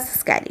Judas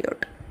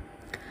ഇസ്കാരിയോട്ട്.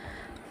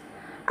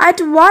 At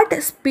what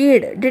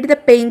speed did the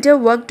painter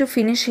work to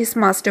finish his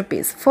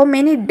masterpiece? For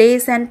many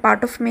days and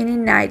part of many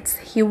nights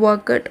he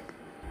worked.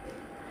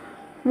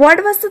 What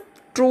was the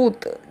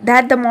truth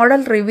that the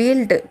model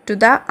revealed to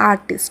the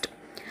artist?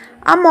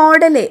 ആ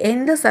model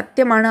എന്ത്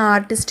സത്യമാണ്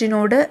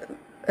ആർട്ടിസ്റ്റിനോട്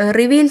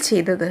reveal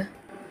ചെയ്തത്,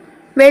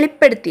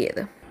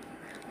 വെളിപ്പെടുത്തിയത്?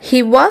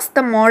 He was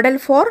the model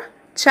for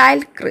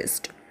child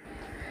Christ.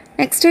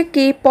 Next,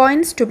 key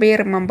points to be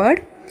remembered.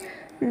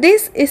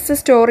 This is the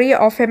story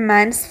of a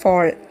man's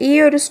fall. ഈ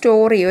ഒരു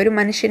story ഒരു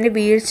മനുഷ്യൻ്റെ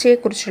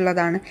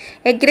വീഴ്ചയെക്കുറിച്ചുള്ളതാണ്.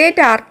 A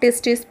great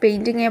artist is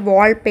painting A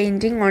wall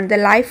painting on the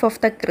life of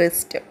the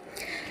Christ.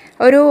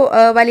 ഒരു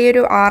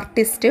വലിയൊരു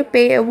artist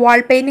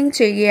വാൾ painting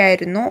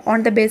ചെയ്യുകയായിരുന്നു on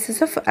the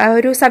basis of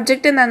ഒരു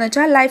subject എന്താണെന്ന്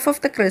വെച്ചാൽ ലൈഫ്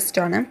ഓഫ് ദ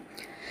ക്രിസ്റ്റ് ആണ്.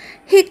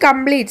 He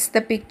completes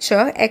the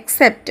picture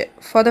except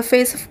for the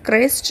face of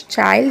Christ,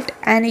 child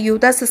and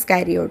Judas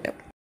Iscariot.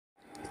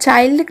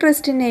 Child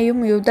ക്രിസ്റ്റിൻ്റെയും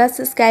യൂദാസ്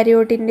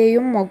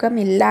ഇസ്കാരിയോട്ടിൻ്റെയും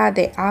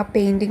മുഖമില്ലാതെ ആ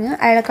painting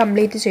അയാൾ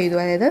complete ചെയ്തു,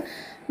 അതായത്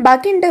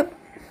ബാക്കിയുണ്ട്.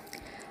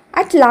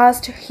 At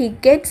last he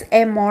gets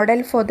A model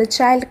for the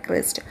child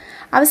Christ.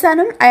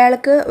 അവസാനം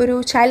അയാൾക്ക് ഒരു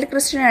child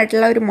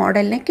ക്രിസ്റ്റിനായിട്ടുള്ള ഒരു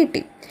മോഡലിനെ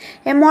കിട്ടി.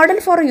 A model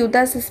four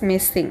Judas is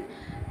missing.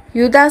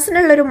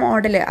 യുദാസിനുള്ളൊരു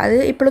model അത്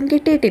ഇപ്പോഴും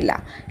കിട്ടിയിട്ടില്ല.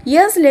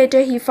 Years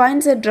later he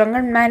finds A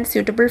drunken man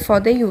suitable for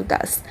the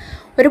യൂദാസ്.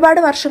 ഒരുപാട്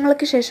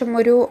വർഷങ്ങൾക്ക് ശേഷം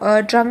ഒരു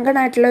ഡ്രങ്കൺ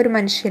ആയിട്ടുള്ള ഒരു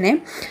മനുഷ്യനെ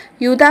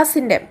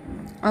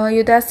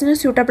യുദാസിന്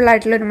സ്യൂട്ടബിൾ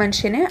ആയിട്ടുള്ള ഒരു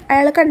മനുഷ്യനെ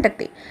അയാൾ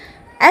കണ്ടെത്തി.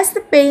 As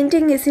the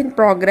painting is in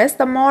progress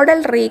the model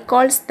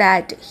recalls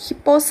that he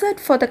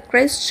പോസഡ് for the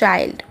Christ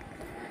child.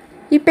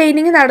 ഈ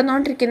പെയിൻറ്റിങ്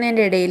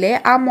നടന്നുകൊണ്ടിരിക്കുന്നതിൻ്റെ ഇടയിൽ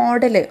ആ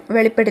മോഡൽ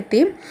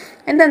വെളിപ്പെടുത്തി.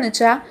 എന്താണെന്ന്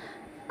വെച്ചാൽ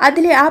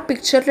അതിൽ ആ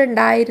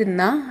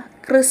പിക്ചറിലുണ്ടായിരുന്ന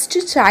ക്രിസ്റ്റ്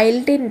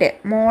ചൈൽഡിൻ്റെ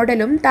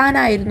മോഡലും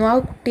താനായിരുന്നു, ആ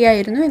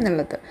കുട്ടിയായിരുന്നു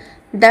എന്നുള്ളത്.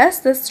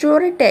 Thus the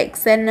story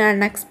takes N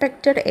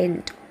unexpected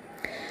end.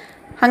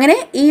 അങ്ങനെ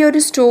ഈ ഒരു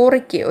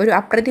സ്റ്റോറിക്ക് ഒരു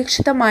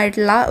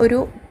അപ്രതീക്ഷിതമായിട്ടുള്ള ഒരു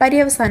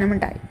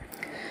പര്യവസാനമുണ്ടായി.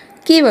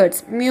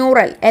 Keywords: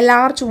 mural, A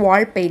large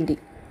wall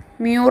painting.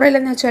 Mural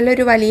എന്ന് വെച്ചാൽ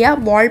ഒരു വലിയ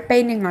വാൾ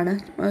പെയിൻറ്റിംഗ് ആണ്,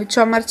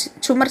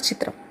 ചുമർ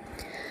ചിത്രം.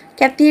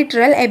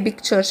 കത്തീഡ്രൽ, എ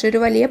ബിഗ് ചർച്ച്, ഒരു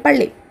വലിയ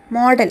പള്ളി.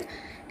 Model,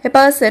 A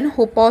person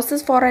who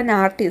poses for an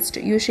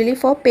artist, usually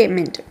for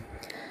payment.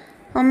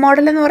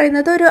 Model എന്ന്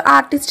പറയുന്നത് ഒരു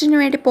ആർട്ടിസ്റ്റിന്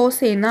വേണ്ടി പോസ്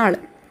ചെയ്യുന്ന ആൾ.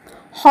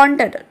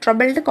 Haunted,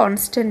 troubled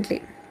constantly.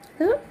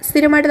 അത്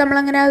സ്ഥിരമായിട്ട്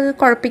നമ്മളങ്ങനെ അത്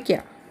കുഴപ്പിക്കുക,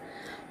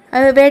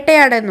 അത്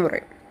വേട്ടയാടുക എന്ന്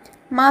പറയും.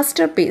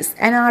 Master piece,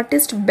 an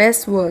artist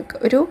best work.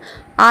 ഒരു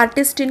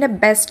ആർട്ടിസ്റ്റിൻ്റെ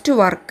ബെസ്റ്റ്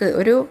വർക്ക്,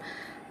 ഒരു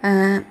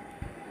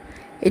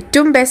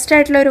ഏറ്റവും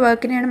ബെസ്റ്റായിട്ടുള്ള ഒരു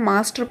വർക്കിനെയാണ്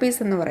മാസ്റ്റർ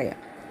പീസ് എന്ന് പറയുക.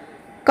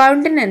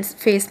 കൗണ്ടിനൻസ്,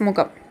 ഫേസ്,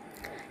 മുഖം.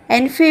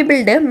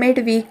 എൻഫീബിൾഡ്,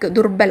 മെയ്ഡ് വീക്ക്,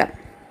 ദുർബലം.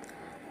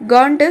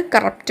 ഗേൺഡ്,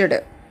 കറപ്റ്റഡ്,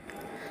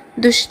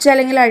 ദുഷിച്ച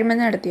അല്ലെങ്കിൽ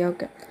അഴിമതി നടത്തിയ.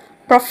 ഓക്കെ.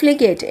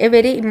 പ്രൊഫ്ലിഗേറ്റ്, എ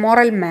വെരി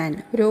ഇമ്മോറൽ മാൻ,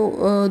 ഒരു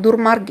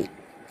ദുർമാർഗി.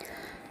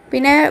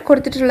 പിന്നെ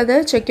കൊടുത്തിട്ടുള്ളത്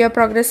ചെക്ക് യുവർ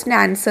പ്രോഗ്രസിൻ്റെ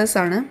ആൻസേഴ്സ്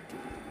ആണ്.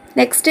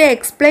 Next,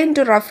 explain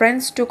to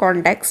reference to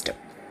context.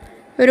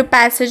 ഒരു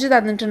പാസേജ്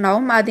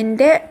തന്നിട്ടുണ്ടാവും,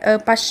 അതിൻ്റെ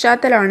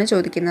പശ്ചാത്തലമാണ്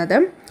ചോദിക്കുന്നത്.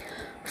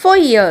 For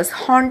years,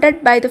 haunted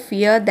by the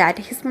fear that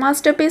his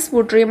masterpiece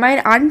would remain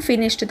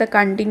unfinished, the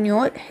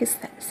continued his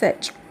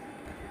search.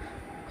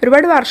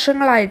 ഒരുപാട്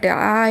വർഷങ്ങളായിട്ട്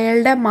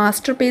അയാളുടെ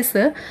മാസ്റ്റർ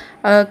പീസ്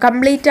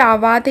കംപ്ലീറ്റ്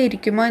ആവാതെ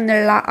ഇരിക്കുമോ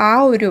എന്നുള്ള ആ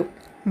ഒരു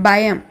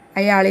ഭയം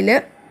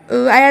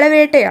അയാളെ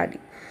വേട്ടയാടി.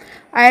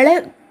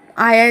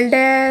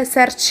 അയാളുടെ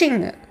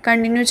സെർച്ചിങ്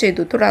കണ്ടിന്യൂ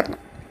ചെയ്തു, തുടർന്നു.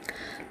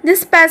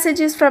 This passage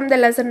is from the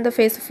lesson The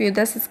Face of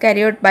Judas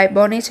Iscariot by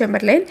Bonnie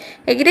Chamberlain.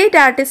 A great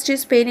artist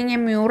is painting a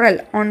mural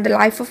on the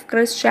life of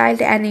Christ child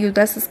and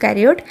Judas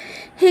Iscariot.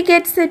 He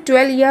gets a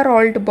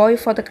 12-year-old boy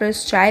for the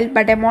Christ child,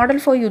 but a model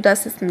for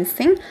Judas is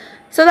missing.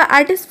 So the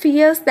artist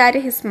fears that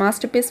his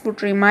masterpiece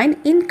would remain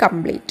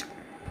incomplete.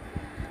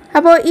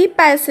 അപ്പോൾ ഈ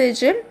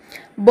passage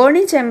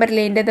Boney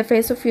ചെമ്പർലൈൻ്റെ the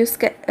face of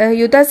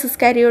യുദാസ്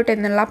ഇസ്കാരിയോട്ട്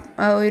എന്നുള്ള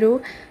ഒരു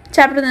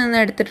ചാപ്റ്ററിൽ നിന്ന്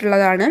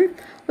എടുത്തിട്ടുള്ളതാണ്.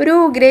 ഒരു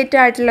great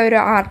ആയിട്ടുള്ള ഒരു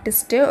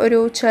artist ഒരു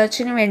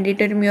ചർച്ചിന്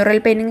വേണ്ടിയിട്ട് ഒരു മ്യൂറൽ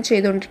പെയിൻറ്റിങ്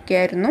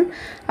ചെയ്തുകൊണ്ടിരിക്കുകയായിരുന്നു.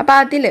 അപ്പോൾ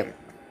അതിൽ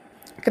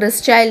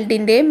ക്രിസ്റ്റ്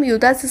ചൈൽഡിൻ്റെയും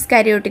യൂദാസ്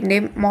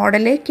ഇസ്കാരിയോട്ടിൻ്റെയും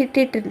മോഡൽ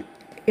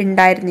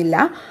കിട്ടിയിട്ടുണ്ടായിരുന്നില്ല.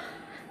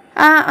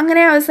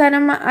 അങ്ങനെ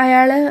അവസാനം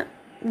അയാൾ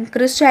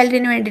ക്രിസ്റ്റ്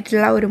ചൈൽഡിന്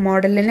വേണ്ടിയിട്ടുള്ള ഒരു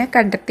മോഡലിനെ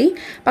കണ്ടെത്തി.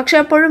 പക്ഷെ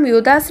അപ്പോഴും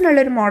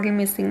യൂദാസിനുള്ളൊരു മോഡൽ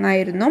മിസ്സിങ്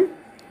ആയിരുന്നു.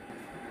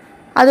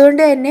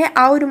 അതുകൊണ്ട് തന്നെ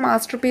ആ ഒരു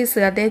മാസ്റ്റർ പീസ്,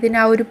 അദ്ദേഹത്തിൻ്റെ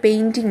ആ ഒരു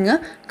പെയിൻറ്റിങ്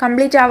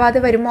കംപ്ലീറ്റ് ആവാതെ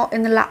വരുമോ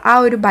എന്നുള്ള ആ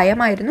ഒരു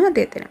ഭയമായിരുന്നു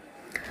അദ്ദേഹത്തിന്.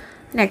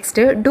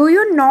 Next, do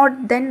you not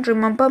then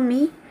remember me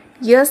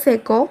years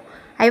ago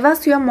I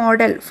was your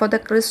model for the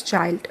Christ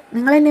child.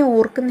 നിങ്ങളെന്നെ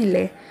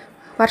ഓർക്കുന്നില്ലേ,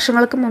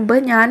 വർഷങ്ങൾക്ക് മുമ്പ്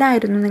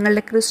ഞാനായിരുന്നു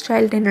നിങ്ങളുടെ Christ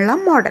ചൈൽഡിനുള്ള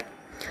model.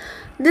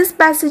 This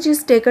passage is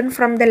taken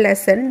from the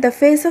lesson The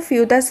Face of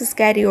Judas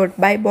Iscariot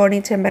by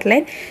Bonnie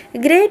Chamberlain. A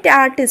great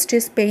artist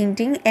is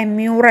painting a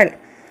mural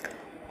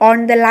on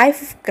the life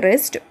of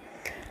Christ.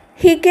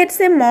 He gets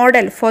a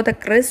model for the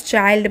Christ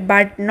child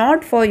but not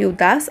for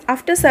Judas.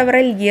 After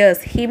several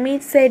years, he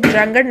meets a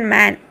drunken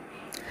man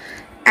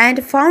and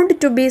found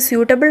to be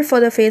suitable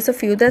for the face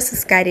of Judas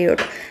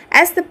Iscariot.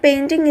 As the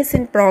painting is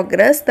in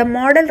progress, the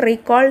model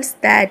recalls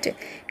that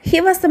he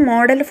was the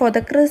model for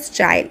the Christ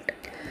child.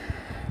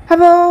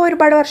 അപ്പോൾ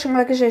ഒരുപാട്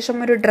വർഷങ്ങൾക്ക് ശേഷം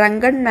ഒരു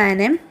drunken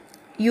മാനെ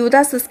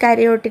യൂദാസ്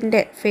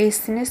ഇസ്കാരിയോട്ടിൻ്റെ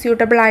ഫേസിന്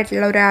suitable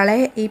ആയിട്ടുള്ള ഒരാളെ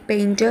ഈ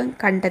painter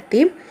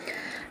കണ്ടെത്തി.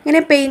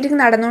 ഇങ്ങനെ പെയിൻറ്റിങ്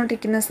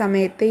നടന്നുകൊണ്ടിരിക്കുന്ന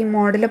സമയത്ത് ഈ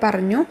മോഡൽ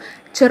പറഞ്ഞു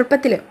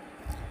ചെറുപ്പത്തിൽ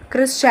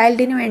ക്രിസ്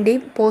ചൈൽഡിന് വേണ്ടി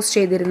പോസ്റ്റ്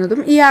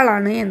ചെയ്തിരുന്നതും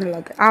ഇയാളാണ്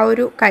എന്നുള്ളത്. ആ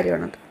ഒരു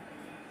കാര്യമാണത്.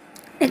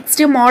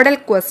 Next model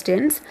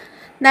questions.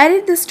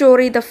 Narrate the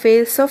story the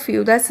face of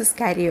Judas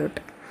ഇസ്കാരിയോട്ട്.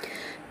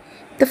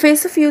 The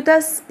face of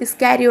യൂദാസ്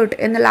ഇസ്കാരിയോട്ട്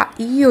എന്നുള്ള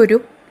ഈ ഒരു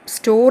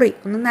സ്റ്റോറി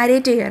ഒന്ന്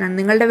നരേറ്റ് ചെയ്യാനാണ്,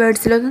 നിങ്ങളുടെ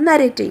വേർഡ്സിലൊന്ന്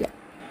നരേറ്റ് ചെയ്യാം.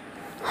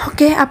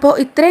 ഓക്കെ, അപ്പോൾ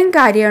ഇത്രയും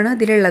കാര്യമാണ്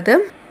ഇതിലുള്ളത്.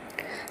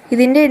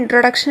 ഇതിൻ്റെ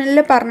ഇൻട്രൊഡക്ഷനിൽ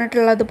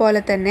പറഞ്ഞിട്ടുള്ളത്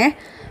പോലെ തന്നെ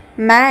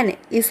man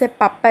is A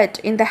puppet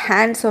in the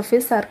hands of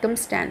his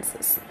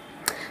circumstances.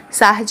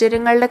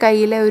 സാഹചര്യങ്ങളുടെ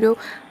കയ്യിലെ ഒരു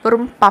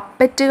വെറും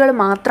പപ്പറ്റുകൾ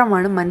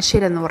മാത്രമാണ്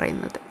മനുഷ്യരെന്ന്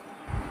പറയുന്നത്.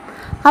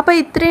 അപ്പോൾ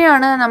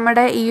ഇത്രയാണ്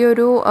നമ്മുടെ ഈ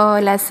ഒരു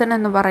ലെസൺ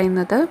എന്ന്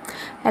പറയുന്നത്.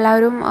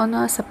 എല്ലാവരും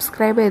ഒന്ന്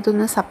സബ്സ്ക്രൈബ്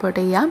ചെയ്തൊന്ന് സപ്പോർട്ട്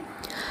ചെയ്യാം.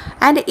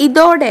 ആൻഡ്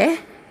ഇതോടെ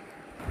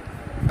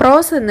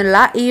പ്രോസ് എന്നുള്ള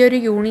ഈ ഒരു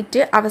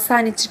യൂണിറ്റ്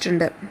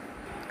അവസാനിച്ചിട്ടുണ്ട്.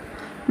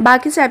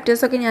 ബാക്കി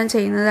ചാപ്റ്റേഴ്സൊക്കെ ഞാൻ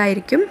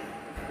ചെയ്യുന്നതായിരിക്കും.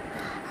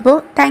 അപ്പോൾ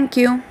താങ്ക്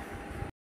യു.